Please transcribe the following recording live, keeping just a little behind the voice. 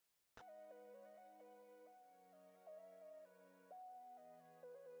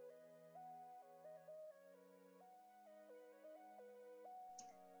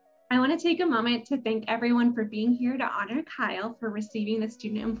I want to take a moment to thank everyone for being here to honor Kyle for receiving the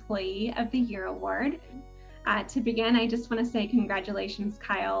Student Employee of the Year award. To begin, I just want to say congratulations,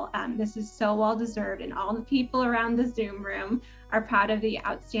 Kyle. This is so well deserved, and all the people around the Zoom room are proud of the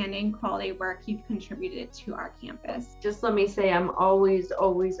outstanding quality work you've contributed to our campus. Just let me say, I'm always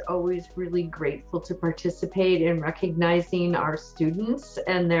really grateful to participate in recognizing our students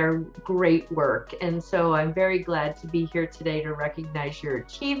and their great work. And so I'm very glad to be here today to recognize your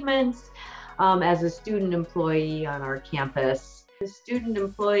achievements as a student employee on our campus. The Student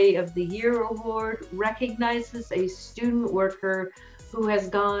Employee of the Year Award recognizes a student worker who has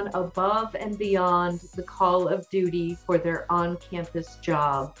gone above and beyond the call of duty for their on-campus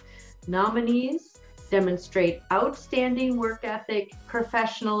job. Nominees demonstrate outstanding work ethic,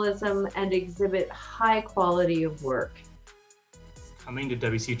 professionalism, and exhibit high quality of work. Coming to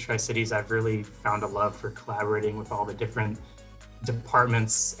WSU Tri-Cities, I've really found a love for collaborating with all the different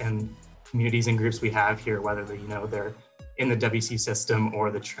departments and communities and groups we have here, whether they're in the WSU system or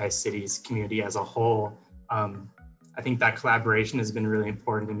the Tri-Cities community as a whole. I think that collaboration has been really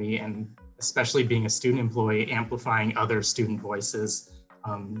important to me, and especially being a student employee, amplifying other student voices.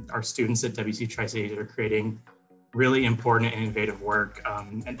 Our students at WSU Tri-Cities are creating really important and innovative work,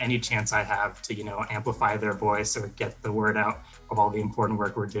 and any chance I have to amplify their voice or get the word out of all the important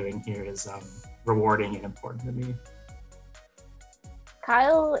work we're doing here is rewarding and important to me.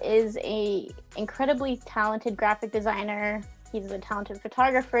 Kyle is an incredibly talented graphic designer. He's a talented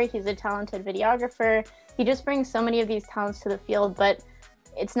photographer. He's a talented videographer. He just brings so many of these talents to the field, but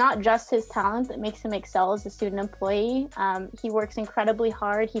it's not just his talent that makes him excel as a student employee. He works incredibly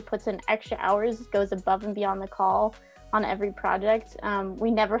hard. He puts in extra hours, goes above and beyond the call on every project.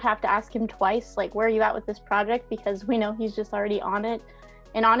 We never have to ask him twice, like, where are you at with this project? Because we know he's just already on it.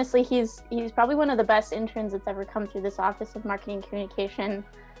 And honestly, he's probably one of the best interns that's ever come through this Office of Marketing and Communication.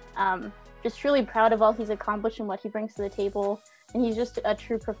 Just truly proud of all he's accomplished and what he brings to the table. And he's just a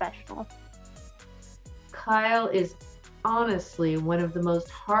true professional. Kyle is honestly one of the most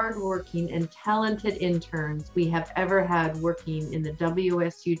hardworking and talented interns we have ever had working in the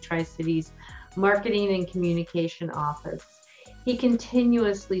WSU Tri-Cities Marketing and Communication Office. He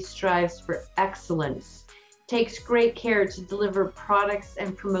continuously strives for excellence, takes great care to deliver products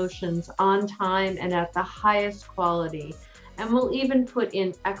and promotions on time and at the highest quality, and will even put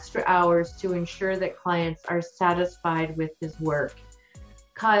in extra hours to ensure that clients are satisfied with his work.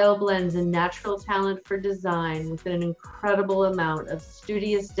 Kyle blends a natural talent for design with an incredible amount of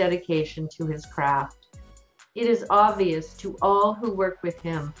studious dedication to his craft. It is obvious to all who work with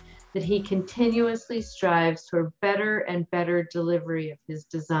him that he continuously strives for better and better delivery of his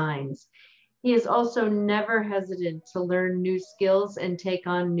designs. He is also never hesitant to learn new skills and take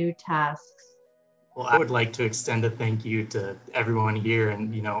on new tasks. Well, I would like to extend a thank you to everyone here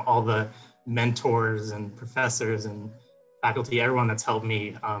and all the mentors and professors and faculty, everyone that's helped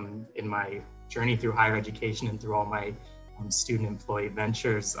me in my journey through higher education and through all my student employee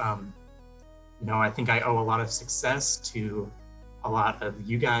ventures. I think I owe a lot of success to a lot of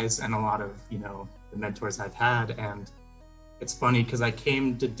you guys and a lot of the mentors I've had. And it's funny because I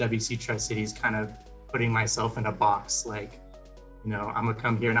came to WSU Tri-Cities kind of putting myself in a box, like, I'm gonna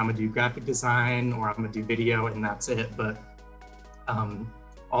come here and I'm gonna do graphic design or I'm gonna do video and that's it. But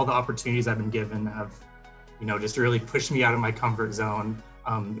all the opportunities I've been given have, just really pushed me out of my comfort zone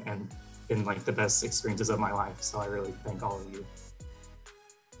and been like the best experiences of my life. So I really thank all of you.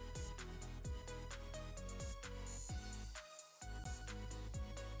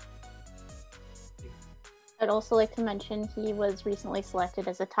 I'd also like to mention he was recently selected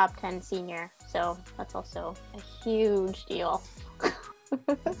as a top 10 senior, so that's also a huge deal.